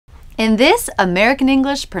In this American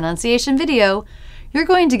English pronunciation video, you're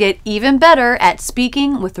going to get even better at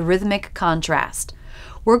speaking with rhythmic contrast.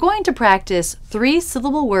 We're going to practice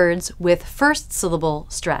 3-syllable words with first syllable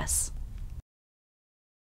stress.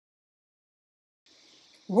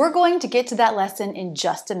 We're going to get to that lesson in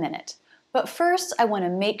just a minute, but first I want to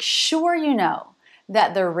make sure you know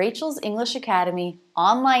that the Rachel's English Academy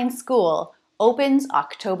online school opens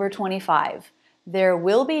October 25. There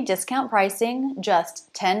will be discount pricing,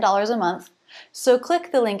 just $10 a month, so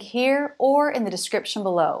click the link here or in the description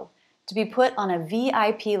below to be put on a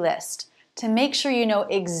VIP list to make sure you know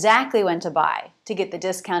exactly when to buy to get the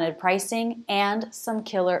discounted pricing and some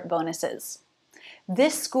killer bonuses.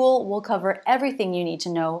 This school will cover everything you need to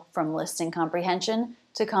know from listening comprehension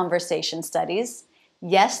to conversation studies.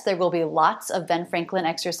 Yes, there will be lots of Ben Franklin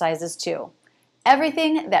exercises too.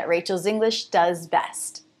 Everything that Rachel's English does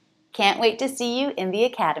best. Can't wait to see you in the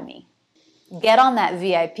Academy. Get on that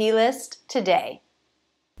VIP list today.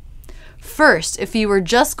 First, if you were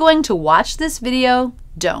just going to watch this video,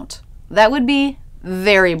 don't. That would be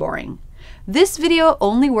very boring. This video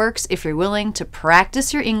only works if you're willing to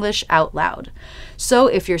practice your English out loud. So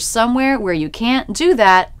if you're somewhere where you can't do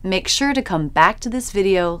that, make sure to come back to this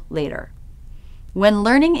video later. When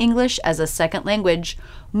learning English as a second language,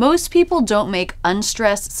 most people don't make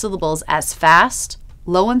unstressed syllables as fast,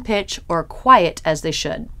 low in pitch, or quiet as they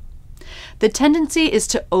should. The tendency is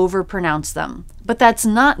to overpronounce them, but that's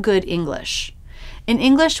not good English. In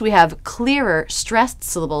English, we have clearer stressed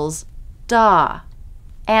syllables, da,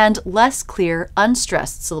 and less clear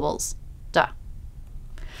unstressed syllables, da.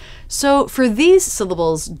 So for these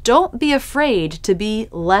syllables, don't be afraid to be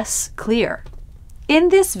less clear. In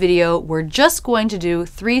this video, we're just going to do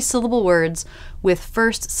 3-syllable words with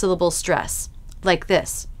first syllable stress, like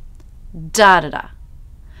this, da-da-da.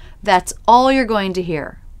 That's all you're going to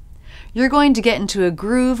hear. You're going to get into a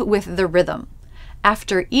groove with the rhythm.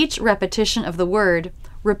 After each repetition of the word,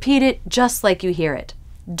 repeat it just like you hear it.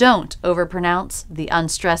 Don't overpronounce the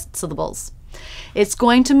unstressed syllables. It's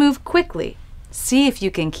going to move quickly. See if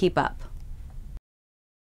you can keep up.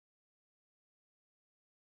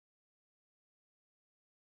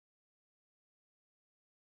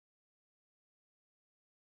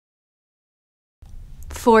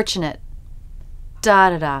 Fortunate,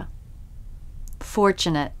 da-da-da,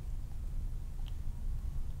 fortunate.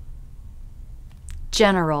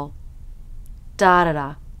 General,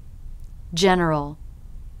 da-da-da, general.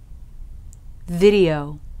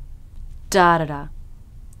 Video, da-da-da,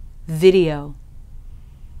 video.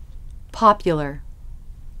 Popular,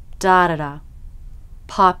 da-da-da,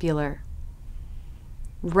 popular.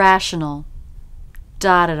 Rational,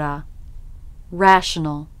 da-da-da,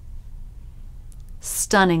 rational.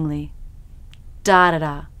 Stunningly,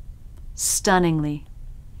 da-da-da, stunningly.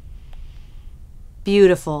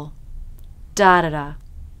 Beautiful, da-da-da,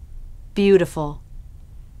 beautiful.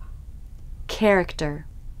 Character,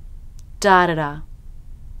 da-da-da,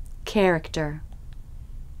 character.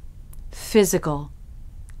 Physical,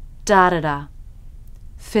 da-da-da,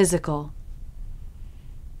 physical.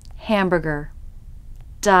 Hamburger,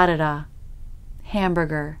 da-da-da,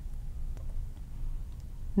 hamburger.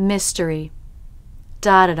 Mystery,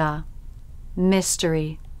 da-da-da,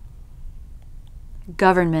 mystery.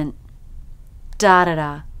 Government,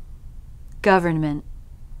 da-da-da, government.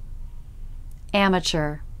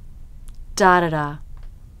 Amateur, da-da-da,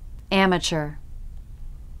 amateur.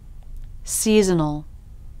 Seasonal,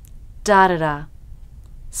 da-da-da,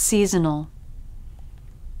 seasonal.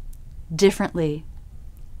 Differently,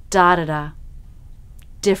 da-da-da,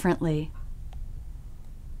 differently.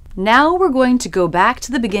 Now we're going to go back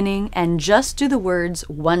to the beginning and just do the words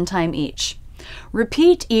one time each.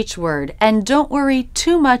 Repeat each word and don't worry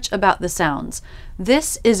too much about the sounds.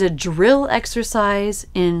 This is a drill exercise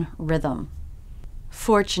in rhythm.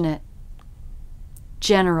 Fortunate,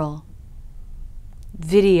 general,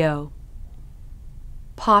 video,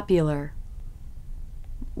 popular,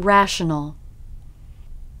 rational,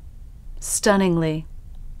 stunningly,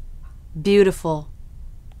 beautiful,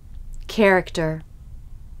 character,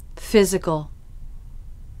 physical,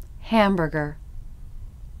 hamburger,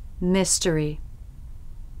 mystery.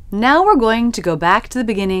 Now we're going to go back to the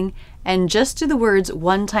beginning and just do the words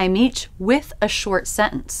one time each with a short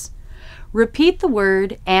sentence. Repeat the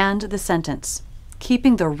word and the sentence,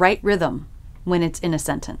 keeping the right rhythm when it's in a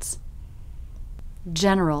sentence.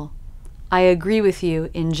 General, I agree with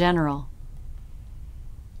you in general.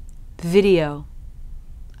 Video,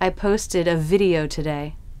 I posted a video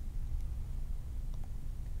today.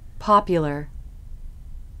 Popular,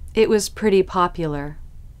 it was pretty popular.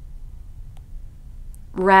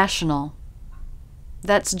 Rational,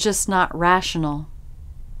 that's just not rational.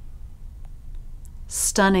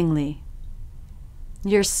 stunningly.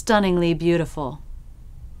 You're stunningly beautiful.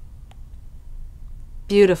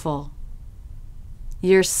 Beautiful.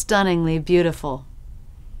 You're stunningly beautiful.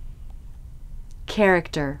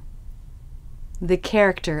 Character. The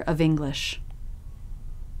character of English.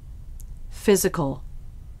 Physical.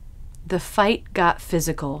 The fight got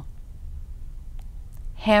physical.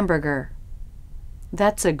 Hamburger.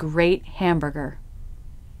 That's a great hamburger.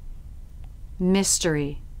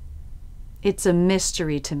 Mystery. It's a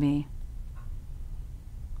mystery to me.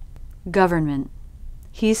 Government.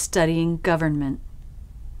 He's studying government.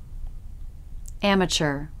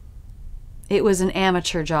 Amateur. It was an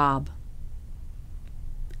amateur job.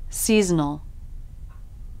 Seasonal.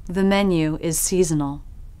 The menu is seasonal.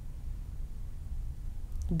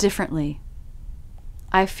 Differently.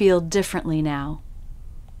 I feel differently now.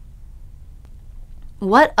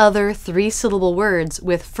 What other three-syllable words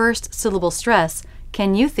with first syllable stress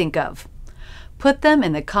can you think of? Put them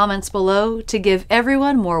in the comments below to give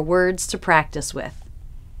everyone more words to practice with.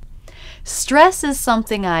 Stress is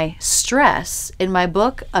something I stress in my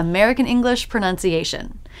book, American English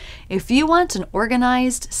Pronunciation. If you want an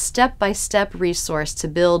organized, step-by-step resource to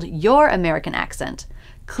build your American accent,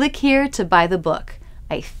 click here to buy the book.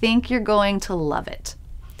 I think you're going to love it.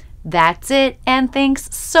 That's it, and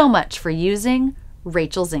thanks so much for using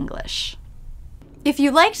Rachel's English. If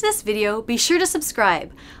you liked this video, be sure to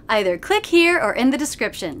subscribe. Either click here or in the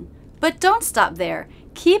description. But don't stop there.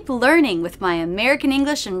 Keep learning with my American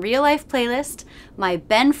English in Real Life playlist, my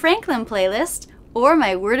Ben Franklin playlist, or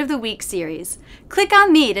my Word of the Week series. Click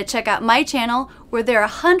on me to check out my channel where there are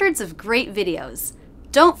hundreds of great videos.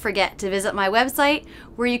 Don't forget to visit my website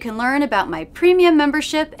where you can learn about my premium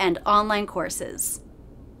membership and online courses.